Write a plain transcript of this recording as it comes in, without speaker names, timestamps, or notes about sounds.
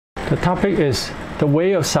The topic is the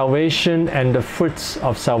way of salvation and the fruits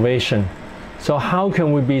of salvation. So how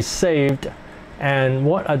can we be saved and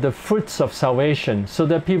what are the fruits of salvation so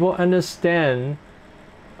that people understand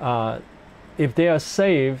if they are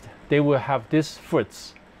saved, they will have these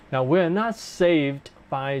fruits. Now we're not saved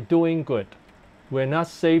by doing good. We're not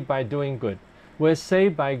saved by doing good. We're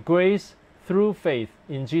saved by grace through faith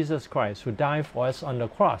in Jesus Christ who died for us on the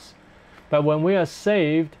cross. But when we are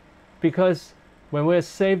saved, because when we are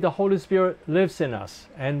saved, the Holy Spirit lives in us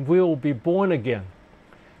and we will be born again.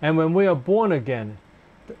 And when we are born again,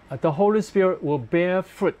 the Holy Spirit will bear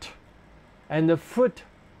fruit. And the fruit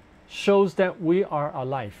shows that we are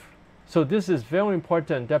alive. So this is very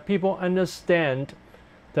important that people understand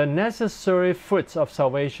the necessary fruits of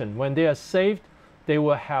salvation. When they are saved, they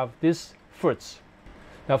will have these fruits.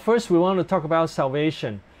 Now first we want to talk about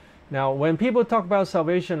salvation. Now when people talk about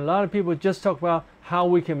salvation, a lot of people just talk about how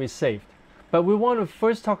we can be saved. But we want to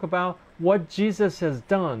first talk about what Jesus has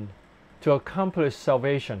done to accomplish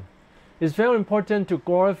salvation. It's very important to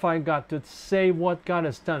glorify God, to say what God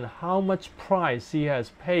has done, how much price He has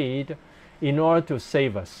paid in order to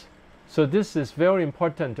save us. So this is very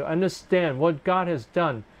important to understand what God has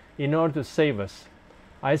done in order to save us.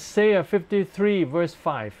 Isaiah 53 verse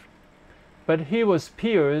 5. But He was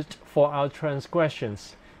pierced for our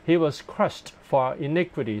transgressions. He was crushed for our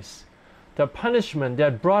iniquities. The punishment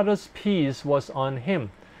that brought us peace was on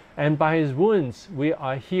Him, and by His wounds we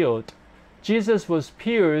are healed. Jesus was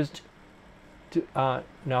pierced to,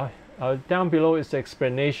 down below is the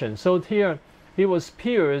explanation. So here, He was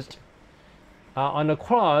pierced on the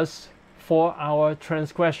cross for our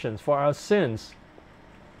transgressions, for our sins.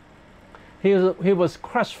 He was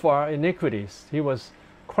crushed for our iniquities. He was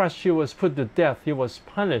crushed, He was put to death, He was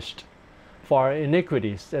punished for our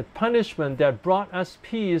iniquities. That punishment that brought us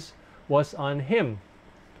peace was on Him.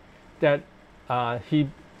 That He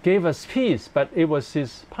gave us peace, but it was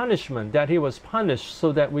His punishment that He was punished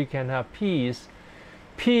so that we can have peace.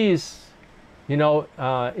 Peace,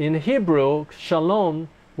 in Hebrew, shalom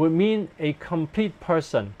would mean a complete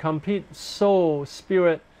person, complete soul,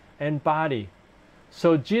 spirit, and body.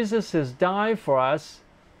 So Jesus has died for us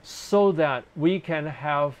so that we can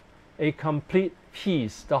have a complete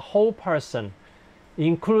peace, the whole person,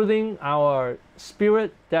 including our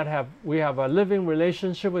spirit that we have a living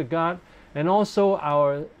relationship with God, and also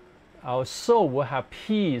our soul will have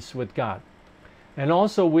peace with God. And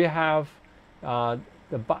also we have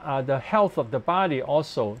the health of the body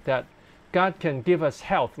also, that God can give us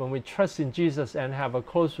health when we trust in Jesus and have a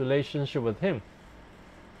close relationship with Him.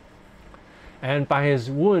 And by His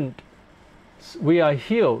wound we are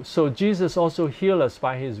healed. So Jesus also healed us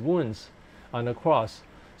by His wounds on the cross.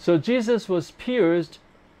 So Jesus was pierced,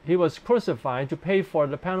 He was crucified to pay for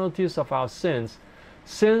the penalties of our sins.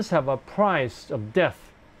 Sins have a price of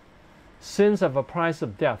death. Sins have a price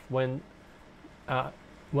of death. When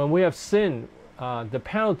we have sinned, the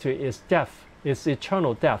penalty is death, it's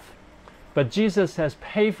eternal death. But Jesus has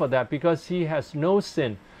paid for that because He has no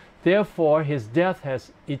sin. Therefore, His death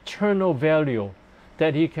has eternal value,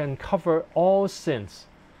 that He can cover all sins.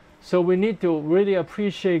 So we need to really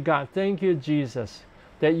appreciate God. Thank you, Jesus,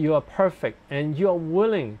 that You are perfect and You are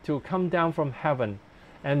willing to come down from heaven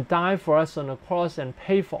and die for us on the cross and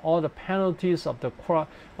pay for all the penalties of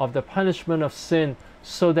the punishment of sin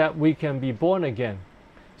so that we can be born again.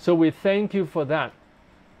 So we thank You for that.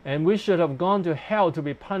 And we should have gone to hell to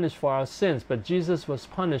be punished for our sins, but Jesus was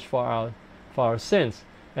punished for our sins.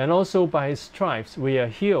 And also by His stripes we are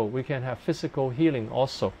healed. We can have physical healing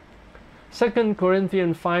also. 2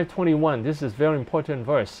 Corinthians 5:21, this is a very important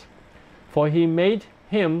verse. For He made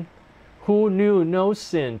Him who knew no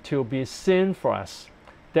sin to be sin for us,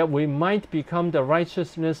 that we might become the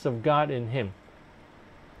righteousness of God in Him.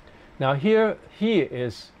 Now here He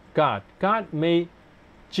is God. God made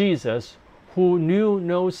Jesus who knew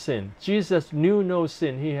no sin. Jesus knew no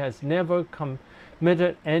sin. He has never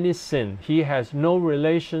committed any sin. He has no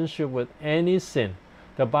relationship with any sin.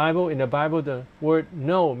 In the Bible, the word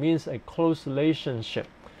know means a close relationship.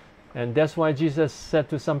 And that's why Jesus said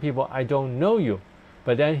to some people, I don't know you.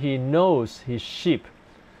 But then He knows His sheep.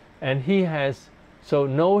 And so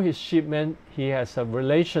know His sheep meant He has a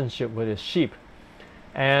relationship with His sheep.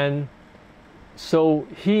 And so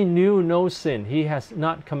He knew no sin. He has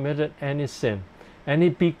not committed any sin. And He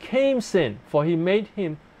became sin, for He made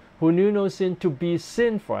Him who knew no sin to be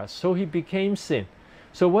sin for us. So He became sin.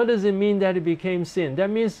 So what does it mean that He became sin? That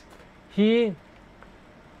means He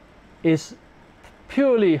is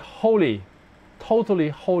purely holy, totally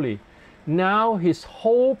holy. Now His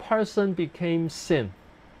whole person became sin.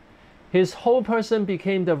 His whole person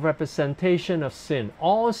became the representation of sin.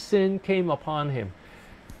 All sin came upon Him.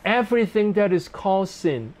 everything that is called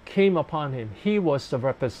sin came upon him. He was the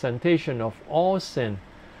representation of all sin.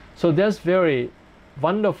 So that's very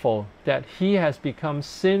wonderful that he has become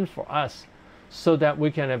sin for us so that we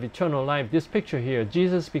can have eternal life. This picture here,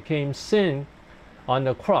 Jesus became sin on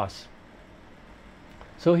the cross.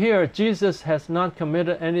 So here, Jesus has not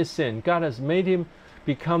committed any sin. God has made him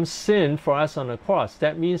become sin for us on the cross.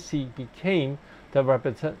 That means he became the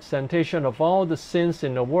representation of all the sins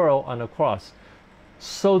in the world on the cross,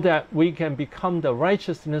 so that we can become the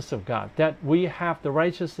righteousness of God, that we have the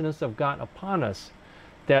righteousness of God upon us,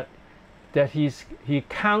 that he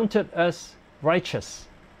counted us righteous,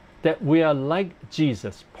 that we are like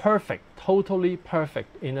Jesus, perfect, totally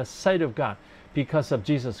perfect in the sight of God because of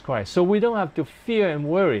Jesus Christ. So we don't have to fear and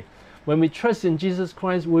worry. When we trust in Jesus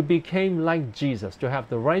Christ, we became like Jesus, to have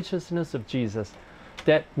the righteousness of Jesus,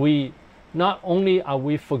 that we not only are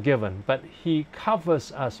we forgiven, but he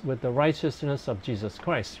covers us with the righteousness of Jesus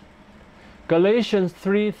Christ. Galatians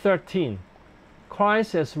 3:13,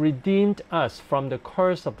 Christ has redeemed us from the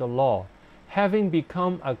curse of the law, having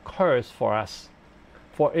become a curse for us.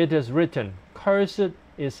 For it is written, cursed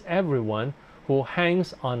is everyone who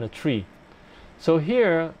hangs on a tree. So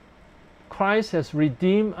here, Christ has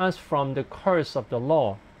redeemed us from the curse of the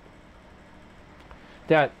law.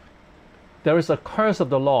 That there is a curse of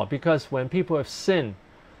the law, because when people have sinned,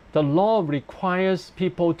 the law requires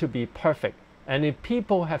people to be perfect. And if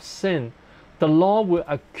people have sinned, the law will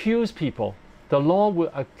accuse people. The law will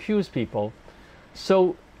accuse people.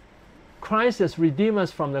 So Christ has redeemed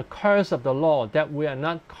us from the curse of the law, that we are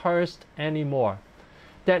not cursed anymore.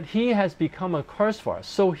 That he has become a curse for us.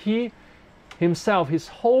 So he himself, his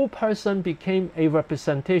whole person became a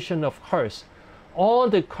representation of curse. All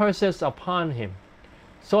the curses upon him.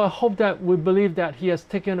 So I hope that we believe that he has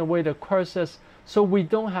taken away the curses, so we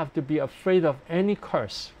don't have to be afraid of any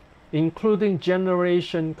curse, including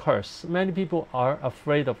generation curse. Many people are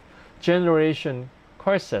afraid of generation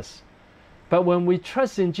curses. But when we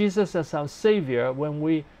trust in Jesus as our Savior, when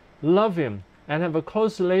we love him and have a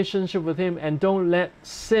close relationship with him and don't let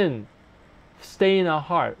sin stay in our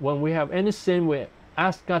heart, when we have any sin, we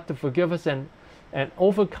ask God to forgive us and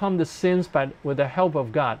overcome the sins with the help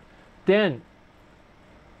of God, then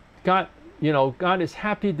God, God is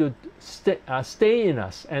happy to stay in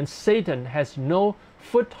us, and Satan has no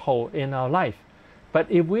foothold in our life.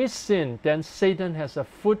 But if we sin, then Satan has a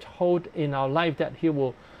foothold in our life, that he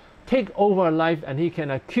will take over our life and he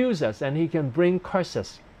can accuse us and he can bring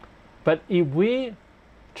curses. But if we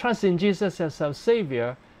trust in Jesus as our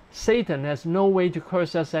Savior, Satan has no way to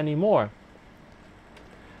curse us anymore.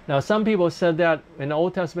 Now, some people said that in the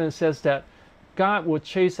Old Testament it says that God will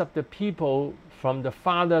chase up the people from the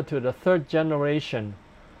father to the third generation,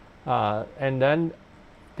 and then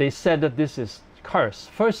they said that this is curse.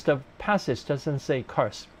 First, the passage doesn't say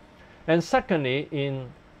curse, and secondly,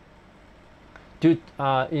 in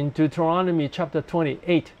Deuteronomy chapter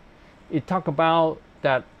 28, it talks about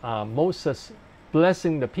that Moses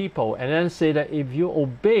blessing the people, and then say that if you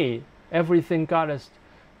obey everything God has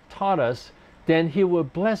taught us, then he will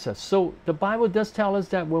bless us. So the Bible does tell us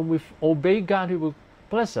that when we obey God, he will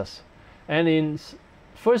bless us. And in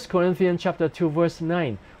 1 Corinthians chapter 2 verse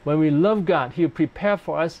 9, when we love God, he will prepare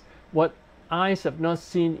for us what eyes have not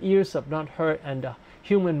seen, ears have not heard, and the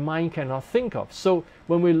human mind cannot think of. So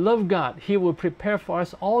when we love God, he will prepare for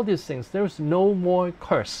us all these things. There is no more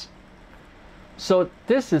curse. So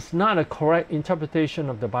this is not a correct interpretation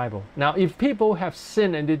of the Bible. Now, if people have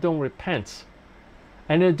sinned and they don't repent,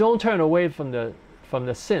 and they don't turn away from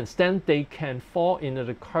the sins, then they can fall into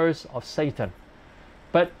the curse of Satan.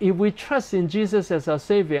 But if we trust in Jesus as our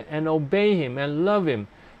Savior and obey him and love him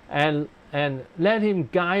and let him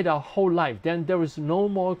guide our whole life, then there is no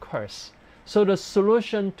more curse. So the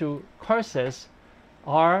solution to curses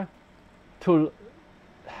are to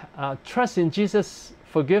trust in Jesus'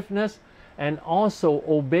 forgiveness and also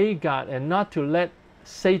obey God, and not to let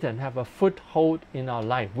Satan have a foothold in our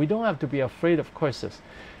life. We don't have to be afraid of curses.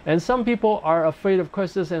 And some people are afraid of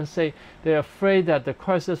curses and say they're afraid that the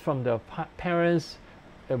curses from the parents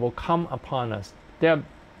will come upon us. There are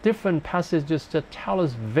different passages that tell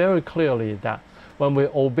us very clearly that when we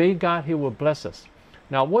obey God, he will bless us.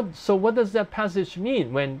 Now, what does that passage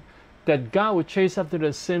mean, when that God will chase after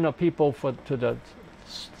the sin of people to the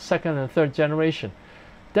second and third generation?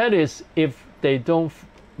 That is, if they don't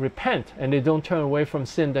repent and they don't turn away from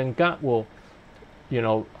sin, then God will,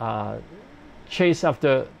 chase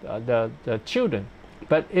after the children.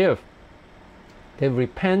 But if they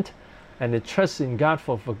repent and they trust in God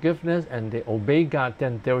for forgiveness and they obey God,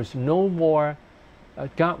 then there is no more,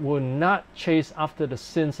 God will not chase after the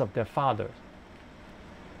sins of their fathers.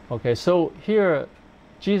 Okay, so here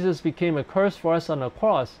Jesus became a curse for us on the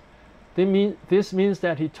cross, this means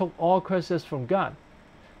that he took all curses from God.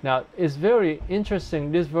 Now, it's very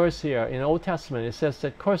interesting, this verse here in the Old Testament, it says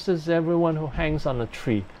that curses everyone who hangs on a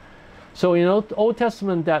tree. So in the Old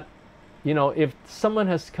Testament, that, you know, if someone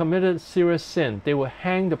has committed serious sin, they will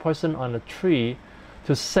hang the person on a tree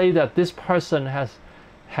to say that this person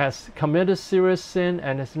has committed serious sin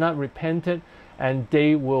and has not repented, and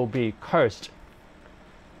they will be cursed.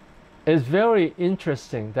 It's very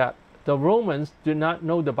interesting that the Romans did not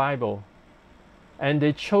know the Bible, and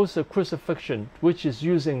they chose a crucifixion, which is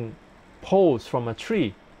using poles from a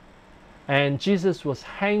tree. And Jesus was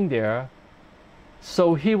hanged there,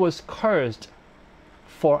 so he was cursed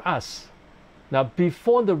for us. Now,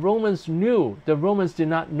 before the Romans did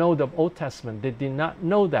not know the Old Testament. They did not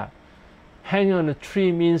know that. Hanging on a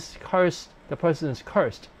tree means cursed, the person is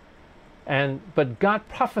cursed. But God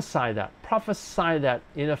prophesied that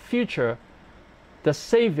in the future, the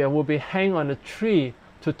Savior will be hanged on a tree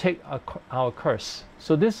to take our curse.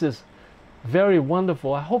 So this is very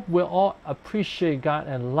wonderful. I hope we'll all appreciate God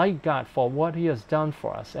and like God for what he has done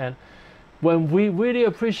for us. And when we really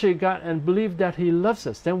appreciate God and believe that he loves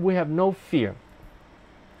us, then we have no fear.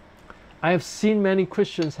 I have seen many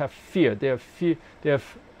Christians have fear. They are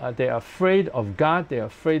afraid of God. They are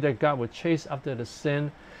afraid that God will chase after the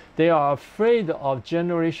sin. They are afraid of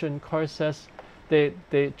generation curses.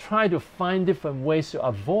 They try to find different ways to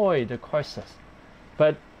avoid the curses.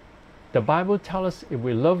 But the Bible tells us if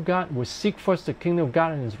we love God, we seek first the kingdom of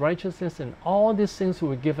God and his righteousness, and all these things will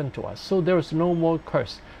be given to us. So there is no more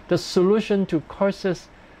curse. The solution to curses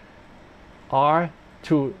are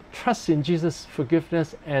to trust in Jesus'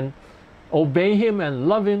 forgiveness and obey him and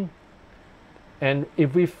love him. And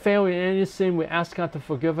if we fail in any sin, we ask God to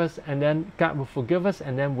forgive us, and then God will forgive us,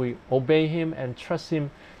 and then we obey him and trust in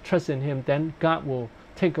him, then God will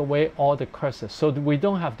take away all the curses, so that we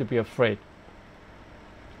don't have to be afraid.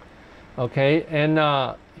 Okay,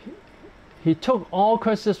 and he took all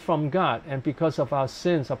curses from God, and because of our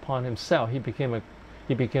sins upon himself, he became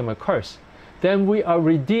a curse. Then we are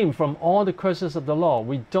redeemed from all the curses of the law.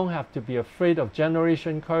 We don't have to be afraid of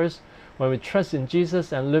generation curse. When we trust in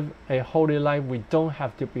Jesus and live a holy life, we don't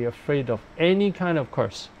have to be afraid of any kind of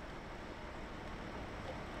curse.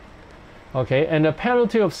 Okay, and the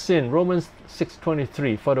penalty of sin, Romans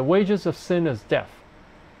 6:23, for the wages of sin is death,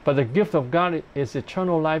 but the gift of God is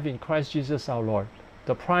eternal life in Christ Jesus our Lord.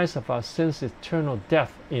 The price of our sins is eternal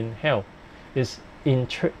death in hell,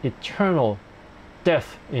 eternal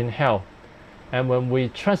death in hell. And when we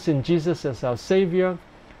trust in Jesus as our Savior,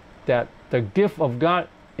 that the gift of God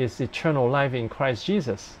is eternal life in Christ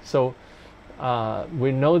Jesus. So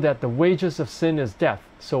we know that the wages of sin is death.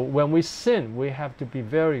 So when we sin, we have to be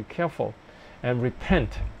very careful and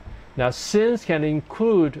repent. Now, sins can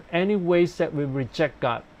include any ways that we reject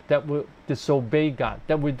God, that we disobey God,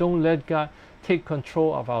 that we don't let God take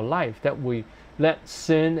control of our life, that we let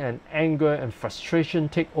sin and anger and frustration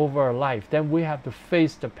take over our life. Then we have to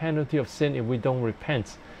face the penalty of sin if we don't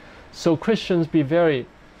repent. So Christians, be very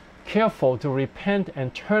careful to repent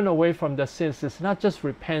and turn away from the sins. It's not just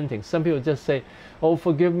repenting. Some people just say, oh,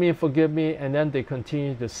 forgive me, and then they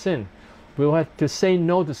continue to sin. We will have to say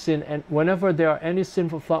no to sin, and whenever there are any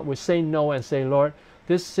sinful thought, we say no and say, Lord,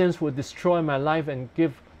 these sins will destroy my life and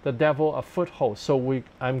give the devil a foothold. So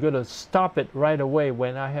I'm going to stop it right away.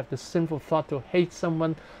 When I have the sinful thought to hate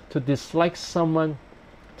someone, to dislike someone,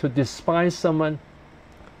 to despise someone,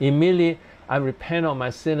 immediately I repent of my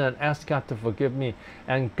sin and ask God to forgive me.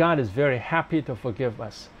 And God is very happy to forgive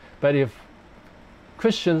us. But if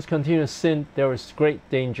Christians continue to sin, there is great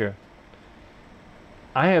danger.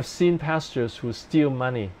 I have seen pastors who steal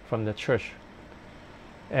money from the church.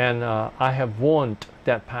 And I have warned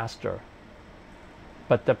that pastor.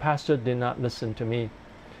 But the pastor did not listen to me.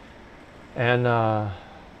 And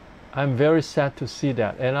I'm very sad to see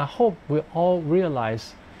that. And I hope we all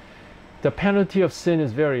realize the penalty of sin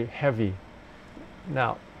is very heavy.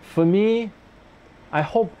 Now, for me, I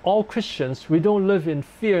hope all Christians, we don't live in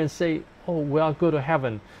fear and say, oh, well, I'll go to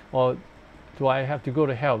heaven, or do I have to go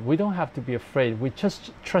to hell? We don't have to be afraid. We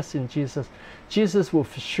just trust in Jesus. Jesus will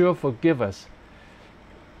for sure forgive us.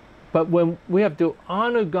 But when we have to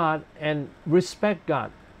honor God and respect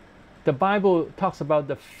God, the Bible talks about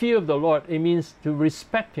the fear of the Lord. It means to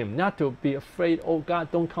respect him, not to be afraid, oh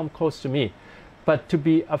God, don't come close to me, but to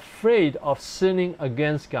be afraid of sinning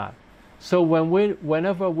against God. So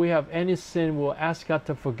whenever we have any sin, we'll ask God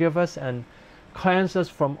to forgive us and cleanse us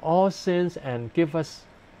from all sins and give us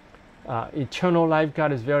eternal life.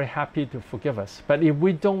 God is very happy to forgive us. But if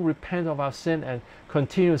we don't repent of our sin and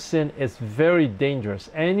continue to sin, it's very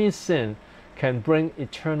dangerous. Any sin can bring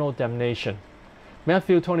eternal damnation.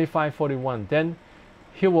 Matthew 25:41. Then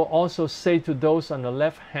he will also say to those on the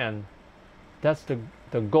left hand, that's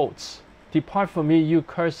the goats, depart from me, you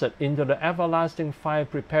cursed, into the everlasting fire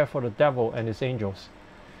prepared for the devil and his angels.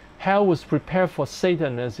 Hell was prepared for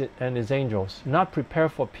Satan and his angels, not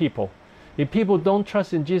prepared for people. If people don't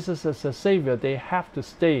trust in Jesus as a Savior, they have to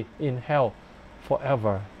stay in hell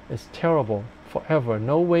forever. It's terrible. Forever.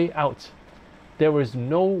 No way out. There is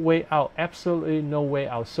no way out. Absolutely no way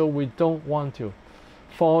out. So we don't want to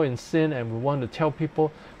fall in sin, and we want to tell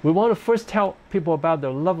people. We want to first tell people about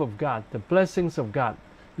the love of God, the blessings of God.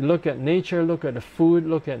 You look at nature, look at the food,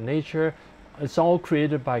 look at nature. It's all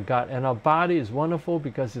created by God, and our body is wonderful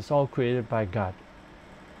because it's all created by God.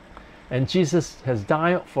 And Jesus has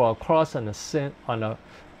died for our cross on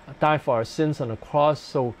died for our sins on the cross.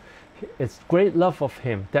 So it's great love of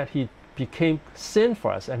Him that He became sin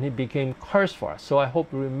for us and He became curse for us. So I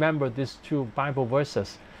hope you remember these two Bible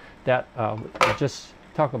verses that we just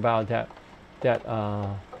talk about. That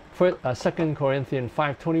 2 Corinthians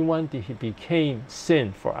 5:21, that He became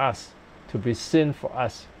sin for us, to be sin for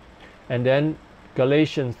us. And then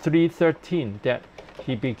Galatians 3:13, that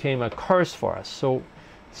He became a curse for us.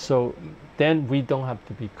 So then we don't have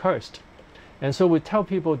to be cursed. And so we tell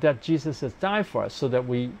people that Jesus has died for us so that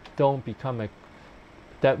we don't become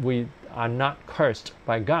that we are not cursed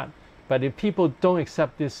by God. But if people don't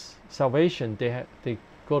accept this salvation, they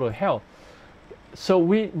go to hell. So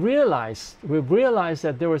we realize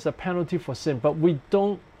that there is a penalty for sin, but we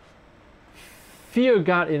don't fear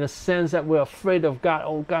God in a sense that we're afraid of God.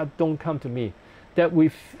 Oh, God, don't come to me. That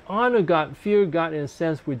we honor God, fear God in a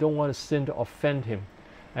sense we don't want to sin to offend Him.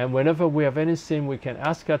 And whenever we have any sin, we can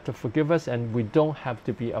ask God to forgive us, and we don't have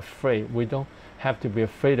to be afraid. We don't have to be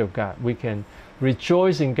afraid of God. We can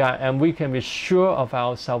rejoice in God, and we can be sure of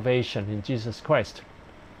our salvation in Jesus Christ.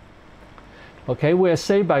 Okay, we are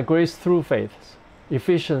saved by grace through faith.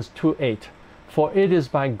 Ephesians 2:8. For it is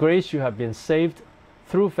by grace you have been saved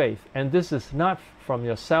through faith, and this is not from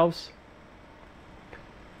yourselves.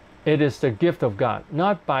 It is the gift of God,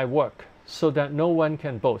 not by work, so that no one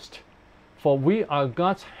can boast. For we are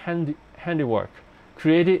God's handiwork,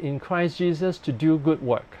 created in Christ Jesus to do good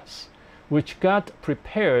works, which God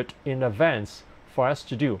prepared in advance for us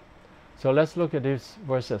to do. So let's look at these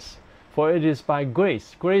verses. For it is by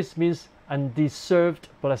grace. Grace means undeserved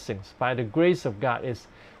blessings. By the grace of God is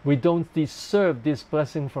we don't deserve this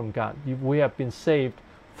blessing from God. We have been saved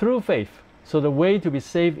through faith. So the way to be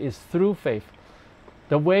saved is through faith.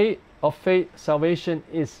 The way of faith, salvation,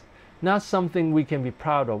 is not something we can be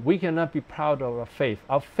proud of. We cannot be proud of our faith.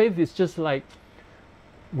 Our faith is just like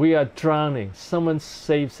we are drowning. Someone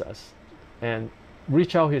saves us and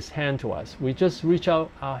reach out his hand to us. We just reach out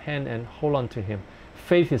our hand and hold on to Him.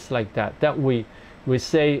 Faith is like that. That we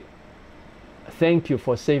say, thank you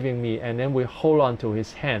for saving me, and then we hold on to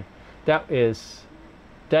His hand. That is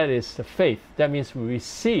the faith. That means we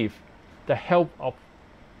receive the help of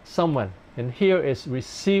someone. And here is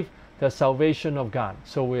receive the salvation of God.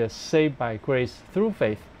 So we are saved by grace through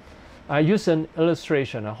faith. I use an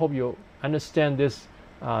illustration. I hope you understand this,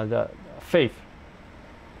 the faith.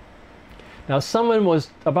 Now someone was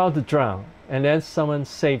about to drown, and then someone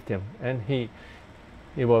saved him, and he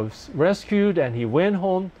was rescued, and he went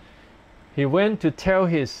home. He went to tell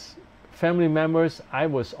his family members, I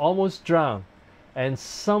was almost drowned, and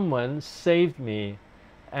someone saved me,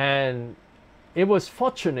 and it was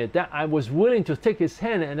fortunate that I was willing to take his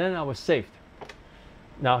hand, and then I was saved.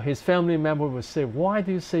 Now his family member would say, why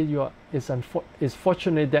do you say it's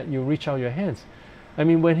fortunate that you reach out your hands? I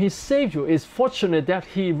mean, when He saved you, it's fortunate that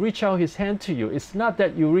He reached out His hand to you. It's not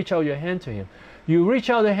that you reach out your hand to Him. You reach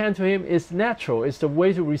out the hand to Him, it's natural. It's the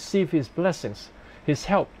way to receive His blessings, His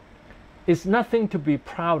help. It's nothing to be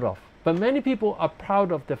proud of. But many people are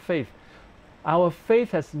proud of the faith. Our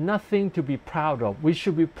faith has nothing to be proud of. We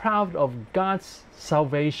should be proud of God's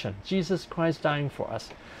salvation, Jesus Christ dying for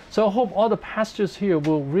us. So I hope all the pastors here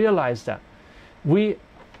will realize that we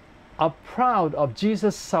are proud of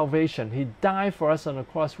Jesus' salvation. He died for us on the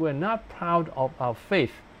cross. We're not proud of our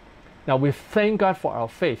faith. Now we thank God for our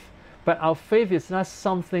faith, but our faith is not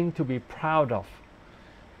something to be proud of.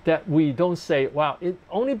 That we don't say, wow,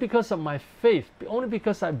 only because of my faith, only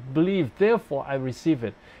because I believe, therefore I receive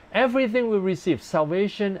it. Everything we receive,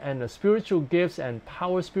 salvation and the spiritual gifts and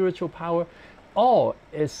power, spiritual power, all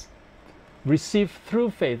is received through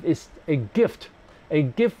faith. It's a gift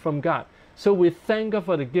from God. So we thank God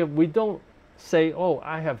for the gift. We don't say, oh,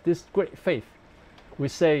 I have this great faith. We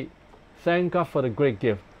say, thank God for the great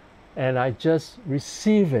gift. And I just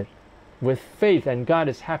receive it with faith, and God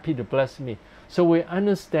is happy to bless me. So we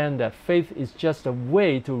understand that faith is just a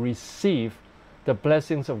way to receive the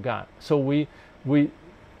blessings of God. So we we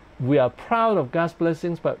are proud of God's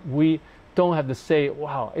blessings, but we don't have to say,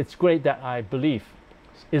 wow, it's great that I believe.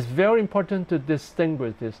 It's very important to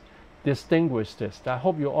distinguish this. I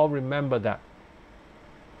hope you all remember that.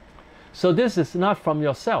 So this is not from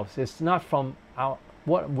yourselves. It's not from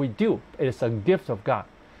what we do. It's a gift of God.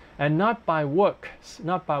 And not by works,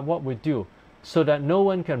 not by what we do, so that no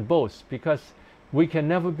one can boast, because we can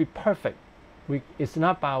never be perfect. It's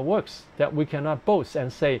not by our works that we cannot boast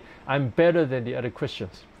and say, I'm better than the other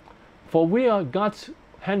Christians. For we are God's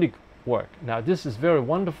handiwork. Now this is very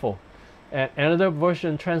wonderful. And another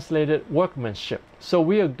version translated workmanship. So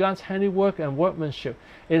we are God's handiwork and workmanship.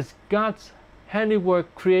 It's God's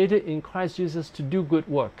handiwork created in Christ Jesus to do good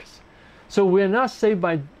works. So we are not saved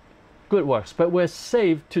by good works, but we're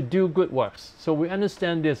saved to do good works. So we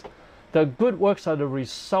understand this. The good works are the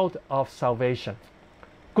result of salvation.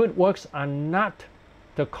 Good works are not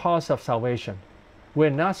the cause of salvation. We're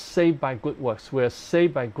not saved by good works. We're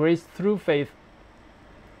saved by grace through faith.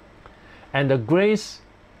 And the grace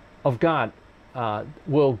of God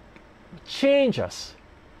will change us.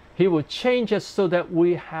 He will change us so that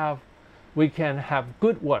we can have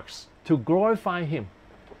good works to glorify Him,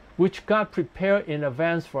 which God prepared in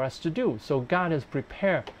advance for us to do. So God has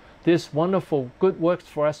prepared this wonderful good works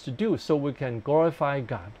for us to do so we can glorify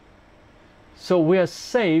God. So we are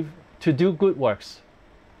saved to do good works.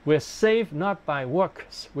 We are saved not by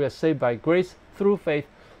works. We are saved by grace through faith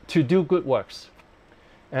to do good works.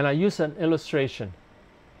 And I use an illustration.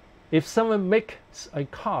 If someone makes a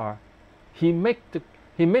car, he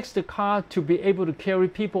makes the car to be able to carry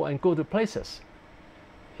people and go to places.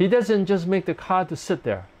 He doesn't just make the car to sit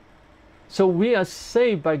there. So we are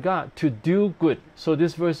saved by God to do good. So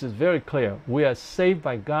this verse is very clear. We are saved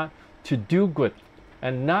by God to do good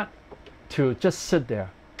and not to just sit there.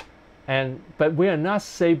 But we are not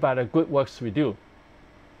saved by the good works we do.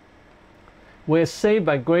 We are saved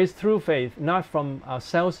by grace through faith, not from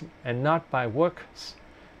ourselves and not by works.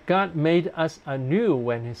 God made us anew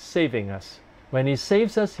when He's saving us. When He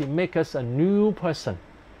saves us, He makes us a new person.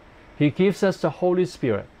 He gives us the Holy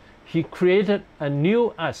Spirit. He created a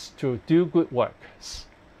new us to do good works.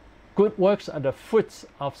 Good works are the fruits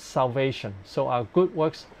of salvation. So our good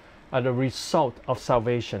works are the result of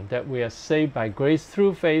salvation, that we are saved by grace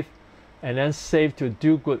through faith and then saved to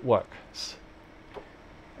do good works.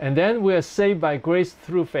 And then we are saved by grace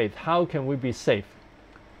through faith. How can we be saved?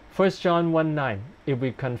 1 John 1:9. If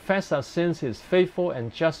we confess our sins, He is faithful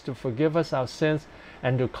and just to forgive us our sins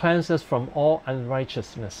and to cleanse us from all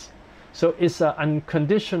unrighteousness. So it's an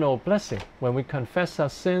unconditional blessing. When we confess our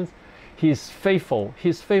sins, He is faithful.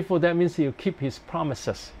 He's faithful, that means He'll keep His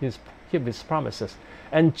promises. He'll keep His promises.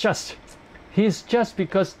 And just. He's just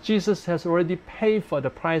because Jesus has already paid for the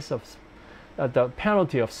price of the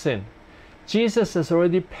penalty of sin. Jesus has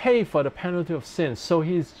already paid for the penalty of sin. So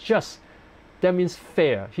He's just. That means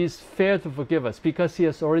fair. He's fair to forgive us because He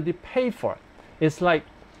has already paid for it. It's like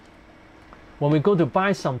when we go to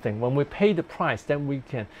buy something, when we pay the price, then we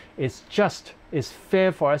can, it's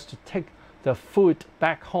fair for us to take the food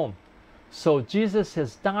back home. So Jesus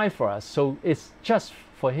has died for us, so it's just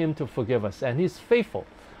for Him to forgive us. And He's faithful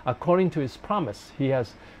according to His promise. He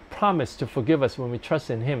has promised to forgive us when we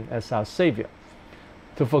trust in Him as our Savior.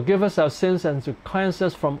 To forgive us our sins and to cleanse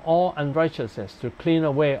us from all unrighteousness, to clean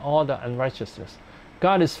away all the unrighteousness.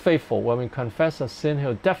 God is faithful. When we confess our sin,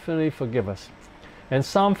 He'll definitely forgive us. And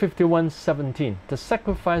Psalm 51:17, the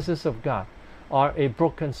sacrifices of God are a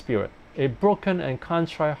broken spirit, a broken and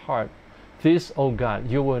contrite heart. This, O God,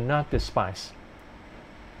 you will not despise.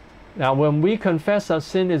 Now, when we confess our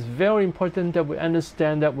sin, it's very important that we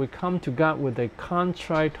understand that we come to God with a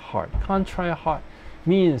contrite heart. Contrite heart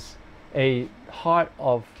means a heart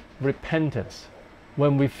of repentance.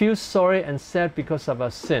 When we feel sorry and sad because of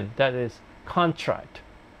our sin, that is contrite,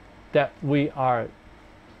 that we are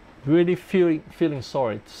really feeling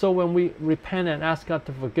sorry. So when we repent and ask God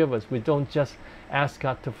to forgive us, we don't just ask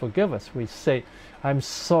God to forgive us. We say, I'm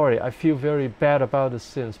sorry, I feel very bad about the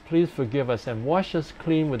sins. Please forgive us and wash us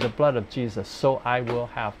clean with the blood of Jesus so I will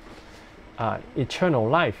have eternal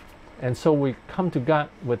life. And so we come to God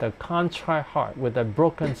with a contrite heart, with a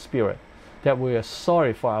broken spirit, that we are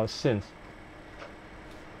sorry for our sins.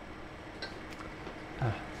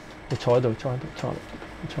 你坐喺度，坐喺度，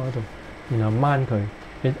坐喺度，然後掹佢，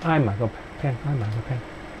你挨埋個 pen， 挨埋個 pen，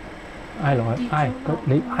 挨落去，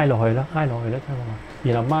你挨落去啦，挨落去啦，聽我話，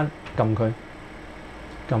然後掹撳佢，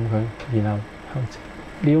然後向前，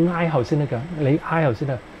你要挨後先得㗎，你挨後先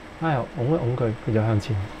得，挨後拱一拱佢，佢就向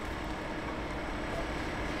前。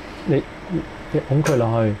你拱佢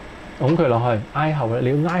落去，挨後嘅，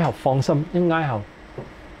你要挨後，放心，一挨後。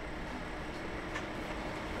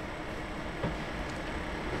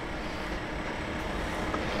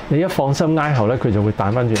你一放心挨後咧，佢就會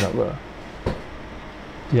彈翻轉頭噶啦，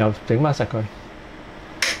又整翻實佢。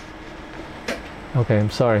Okay, I'm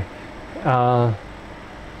sorry.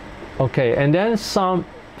 Okay, and then Psalm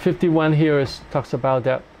 51 here talks about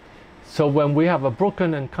that. So when we have a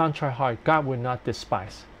broken and contrite heart, God will not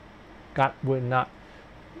despise. God will not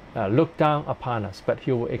look down upon us, but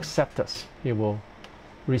He will accept us. He will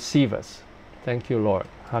receive us. Thank you, Lord.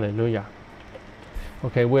 Hallelujah.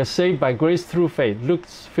 Okay, we're saved by grace through faith. Luke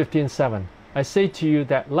 15:7. I say to you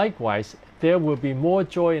that likewise there will be more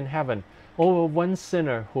joy in heaven over one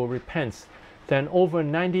sinner who repents than over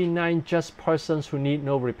 99 just persons who need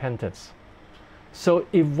no repentance. So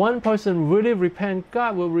if one person really repents,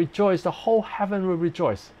 God will rejoice. The whole heaven will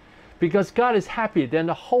rejoice. Because God is happy, then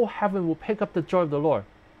the whole heaven will pick up the joy of the Lord.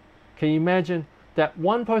 Can you imagine that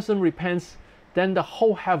one person repents, then the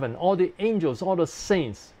whole heaven, all the angels, all the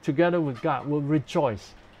saints, together with God, will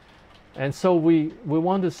rejoice. And so we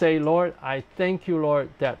want to say, Lord, I thank you, Lord,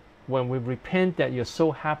 that when we repent, that you're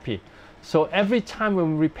so happy. So every time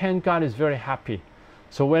when we repent, God is very happy.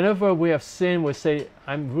 So whenever we have sinned, we say,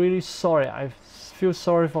 I'm really sorry. I feel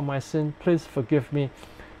sorry for my sin. Please forgive me.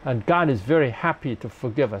 And God is very happy to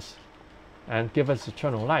forgive us and give us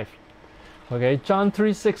eternal life. Okay, John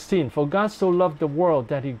 3:16, for God so loved the world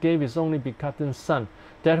that He gave His only begotten Son,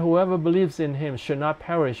 that whoever believes in Him should not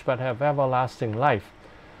perish but have everlasting life.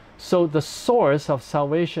 So the source of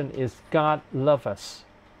salvation is God loves us.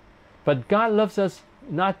 But God loves us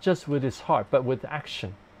not just with His heart, but with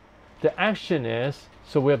action. The action is,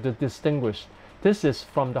 so we have to distinguish, this is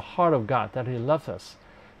from the heart of God, that He loves us.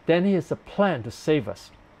 Then He has a plan to save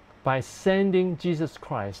us by sending Jesus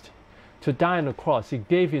Christ to die on the cross. He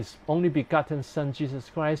gave His only begotten Son, Jesus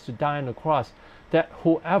Christ, to die on the cross, that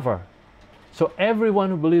whoever, so everyone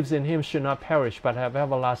who believes in Him should not perish but have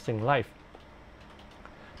everlasting life.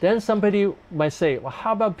 Then somebody might say, well,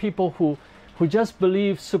 how about people who just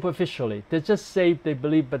believe superficially? They're just saved, they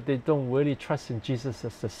believe, but they don't really trust in Jesus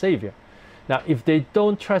as the Savior. Now, if they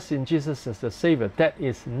don't trust in Jesus as the Savior, that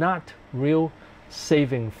is not real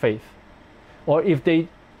saving faith. Or if they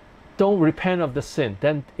don't repent of the sin,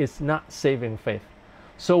 then it's not saving faith.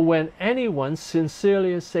 So when anyone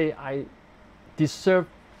sincerely say, I deserve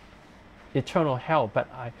eternal hell,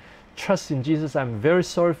 but I trust in Jesus, I'm very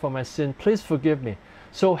sorry for my sin, please forgive me.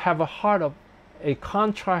 So have a heart of a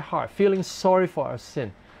contrite heart, feeling sorry for our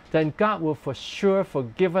sin, then God will for sure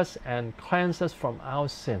forgive us and cleanse us from our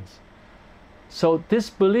sins. So this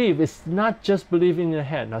belief is not just believing in the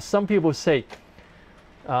head. Now some people say,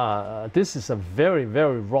 this is a very,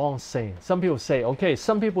 very wrong saying. Some people say, okay,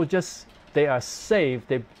 some people just, they are saved,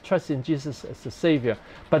 they trust in Jesus as the Savior,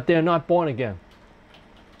 but they're not born again.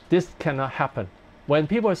 This cannot happen. When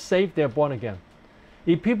people are saved, they're born again.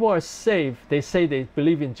 If people are saved, they say they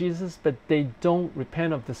believe in Jesus, but they don't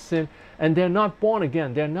repent of the sin, and they're not born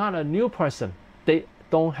again. They're not a new person. They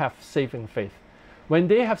don't have saving faith. When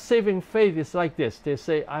they have saving faith, it's like this. They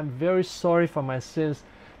say, I'm very sorry for my sins.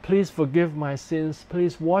 Please forgive my sins.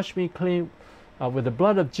 Please wash me clean with the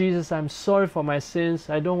blood of Jesus. I'm sorry for my sins.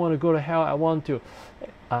 I don't want to go to hell. I want to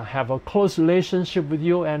have a close relationship with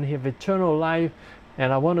you and have eternal life,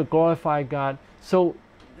 and I want to glorify God. So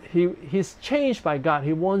he's changed by God.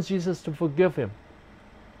 He wants Jesus to forgive him.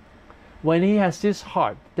 When he has this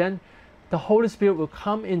heart, then the Holy Spirit will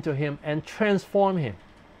come into him and transform him.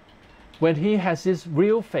 When he has this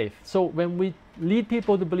real faith. So when we lead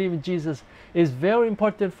people to believe in Jesus, it's very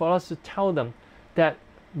important for us to tell them that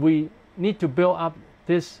we need to build up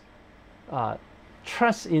this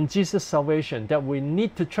trust in Jesus' salvation, that we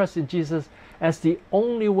need to trust in Jesus as the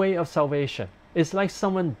only way of salvation. It's like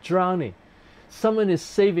someone drowning. Someone is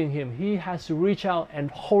saving him. He has to reach out and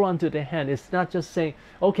hold on to the hand. It's not just saying,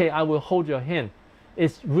 okay, I will hold your hand.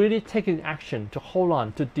 It's really taking action to hold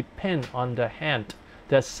on, to depend on the hand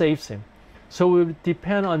that saves him. So we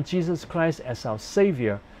depend on Jesus Christ as our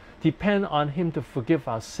Savior, depend on Him to forgive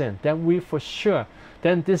our sin. Then we for sure,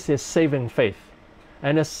 then this is saving faith.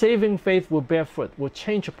 And a saving faith will bear fruit, will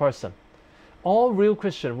change a person. All real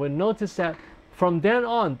Christians will notice that from then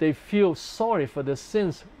on, they feel sorry for their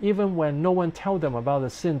sins. Even when no one tells them about the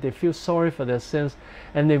sin, they feel sorry for their sins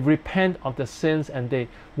and they repent of the sins and they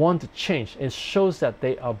want to change. It shows that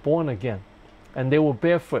they are born again. And they will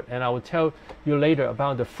bear fruit, and I will tell you later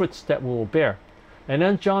about the fruits that we will bear. And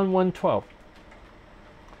then John 1:12.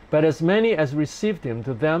 But as many as received him,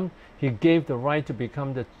 to them he gave the right to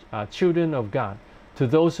become the children of God, to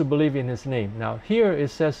those who believe in his name. Now here it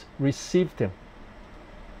says received him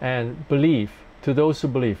and believe, to those who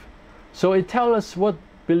believe. So it tells us what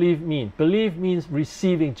believe means. Believe means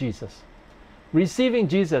receiving Jesus. Receiving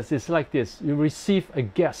Jesus is like this. You receive a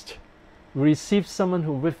guest. receive someone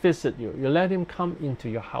who will visit you. You let him come into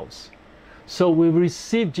your house. So we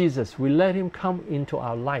receive Jesus. We let him come into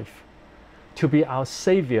our life to be our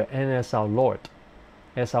Savior and as our Lord,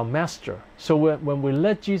 as our Master. So when we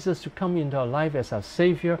let Jesus to come into our life as our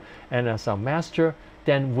Savior and as our Master,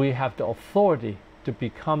 then we have the authority to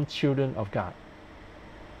become children of God.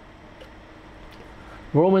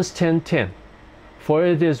 Romans 10:10. For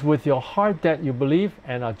it is with your heart that you believe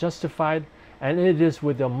and are justified, and it is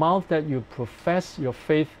with your mouth that you profess your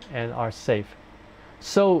faith and are saved.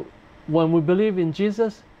 So when we believe in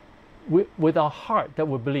Jesus, with our heart that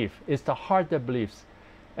we believe, it's the heart that believes.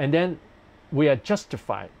 And then we are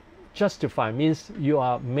justified. Justified means you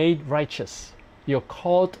are made righteous. You're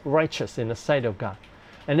called righteous in the sight of God.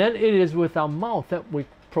 And then it is with our mouth that we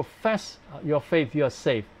profess your faith, you are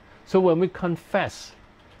saved. So when we confess,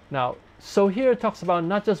 now, so here it talks about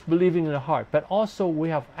not just believing in the heart, but also we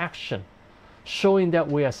have action showing that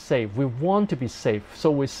we are saved. We want to be saved.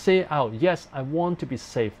 So we say out, yes, I want to be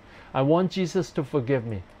saved. I want Jesus to forgive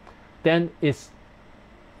me. Then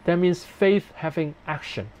that means faith having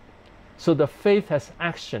action. So the faith has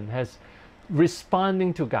action, has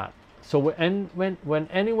responding to God. So when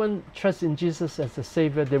anyone trusts in Jesus as the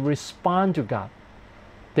Savior, they respond to God.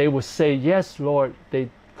 They will say, yes, Lord. They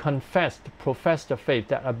confess, profess the faith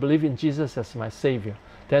that I believe in Jesus as my Savior.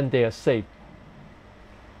 Then they are saved.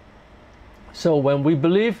 So when we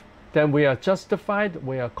believe, then we are justified.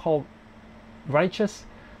 We are called righteous.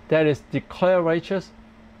 That is declared righteous.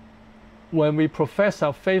 When we profess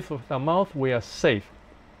our faith with our mouth, we are saved.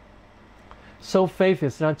 So faith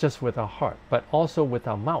is not just with our heart, but also with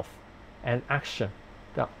our mouth and action.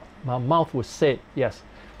 Our mouth will say, yes,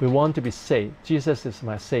 we want to be saved. Jesus is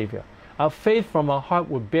my Savior. Our faith from our heart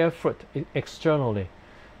will bear fruit externally.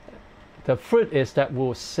 The fruit is that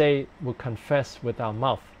we'll say, we'll confess with our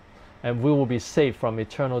mouth, and we will be saved from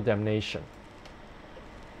eternal damnation.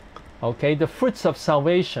 Okay, the fruits of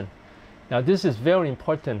salvation. Now this is very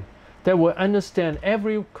important. That we understand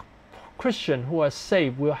every Christian who are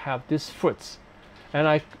saved will have these fruits. And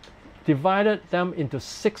I divided them into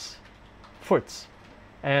 6 fruits.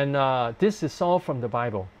 And this is all from the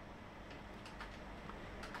Bible.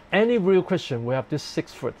 Any real Christian will have these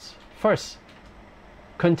 6 fruits. First,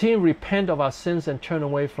 continue to repent of our sins and turn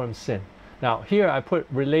away from sin. Now here I put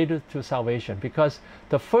related to salvation, because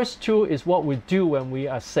the first 2 is what we do when we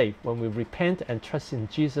are saved, when we repent and trust in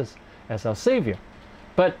Jesus as our Savior.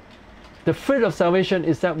 But the fruit of salvation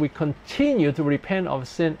is that we continue to repent of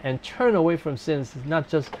sin and turn away from sins. It's not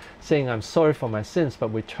just saying I'm sorry for my sins,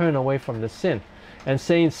 but we turn away from the sin and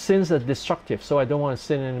saying sins are destructive, so I don't want to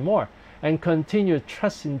sin anymore. And continue to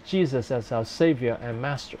trust in Jesus as our Savior and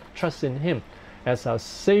Master. Trust in Him as our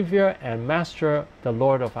Savior and Master, the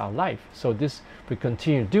Lord of our life. So this we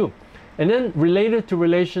continue to do. And then related to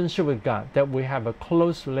relationship with God, that we have a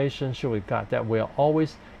close relationship with God, that we are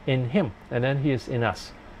always in Him, and then He is in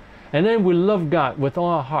us. And then we love God with all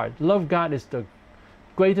our heart. Love God is the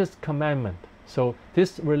greatest commandment. So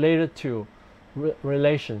this related to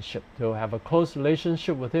relationship, to have a close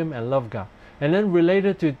relationship with Him and love God. And then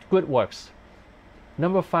related to good works.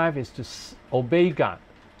 Number 5 is to obey God,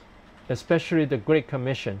 especially the Great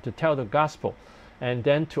Commission, to tell the gospel, and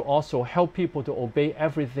then to also help people to obey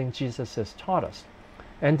everything Jesus has taught us,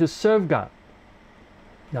 and to serve God.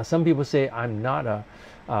 Now some people say, I'm not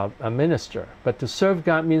a minister, but to serve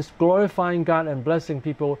God means glorifying God and blessing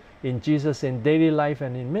people in Jesus in daily life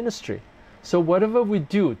and in ministry. So whatever we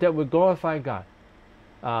do that will glorify God,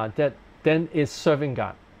 that then is serving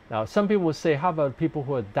God. Now some people will say, how about people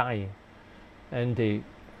who are dying and they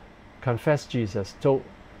confess Jesus? So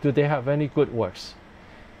do they have any good works?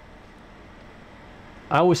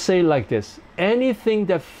 I would say like this: anything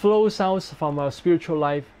that flows out from our spiritual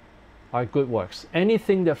life are good works.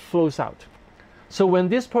 Anything that flows out. So when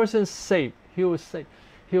this person is saved, he will say,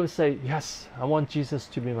 yes, I want Jesus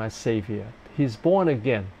to be my Savior. He's born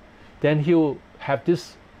again. Then he will have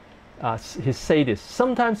this, he say this.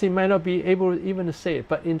 Sometimes he might not be able even to say it,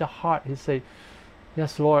 but in the heart he say,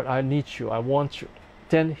 yes, Lord, I need you, I want you.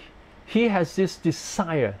 Then he has this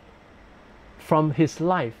desire from his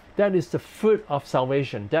life. That is the fruit of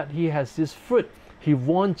salvation, that he has this fruit. He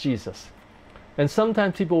wants Jesus. And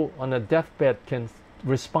sometimes people on a deathbed can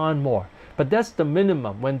respond more. But that's the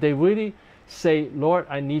minimum. When they really say, Lord,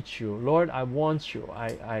 I need you. Lord, I want you.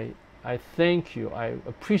 I thank you. I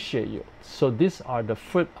appreciate you. So these are the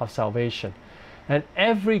fruit of salvation. And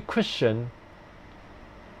every Christian,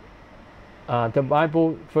 the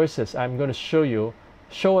Bible verses I'm going to show you,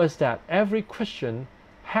 show us that every Christian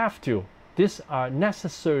have to. These are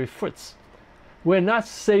necessary fruits. We're not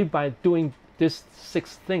saved by doing these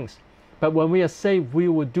 6 things. But when we are saved, we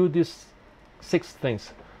will do these 6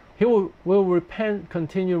 things. He will repent,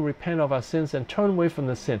 continue to repent of our sins and turn away from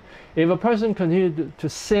the sin. If a person continues to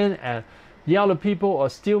sin and yell at people or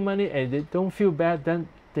steal money and they don't feel bad, then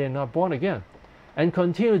they're not born again. And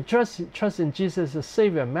continue to trust in Jesus as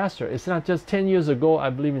Savior and Master. It's not just 10 years ago I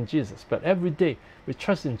believe in Jesus, but every day we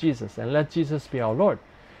trust in Jesus and let Jesus be our Lord.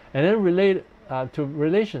 And then relate to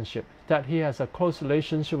relationship, that he has a close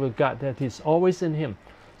relationship with God, that he's always in him.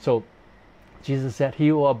 So Jesus said, he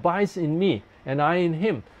who abides in me and I in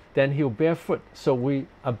him, then he will bear fruit. So we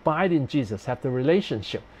abide in Jesus, have the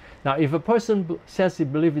relationship. Now if a person says he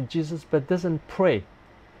believes in Jesus but doesn't pray,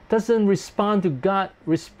 doesn't respond to God,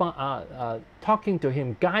 talking to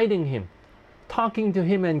him, guiding him, talking to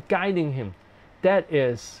him and guiding him, that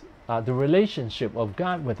is the relationship of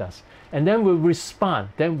God with us. And then we respond,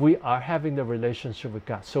 then we are having the relationship with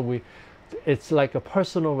God. So it's like a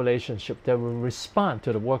personal relationship that we respond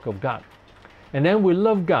to the work of God. And then we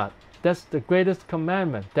love God. That's the greatest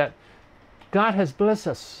commandment, that God has blessed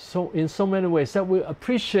us so in so many ways, that we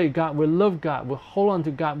appreciate God, we love God, we hold on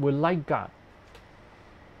to God, we like God.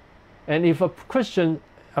 And if a person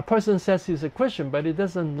says he's a Christian, but he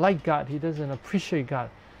doesn't like God, he doesn't appreciate God,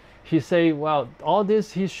 he say, well, all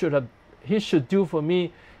this he should do for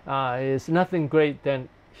me is nothing great, then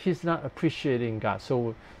he's not appreciating God.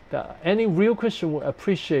 So any real Christian will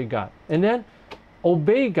appreciate God. And then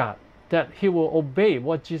obey God, that he will obey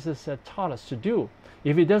what Jesus had taught us to do.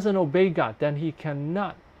 If he doesn't obey God, then he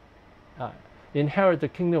cannot inherit the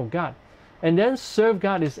kingdom of God. And then serve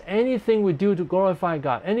God is anything we do to glorify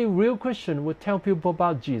God. Any real Christian would tell people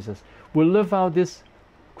about Jesus, will live out this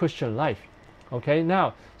Christian life. Okay,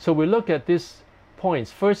 now, so we look at these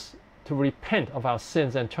points. First, to repent of our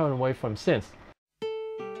sins and turn away from sins.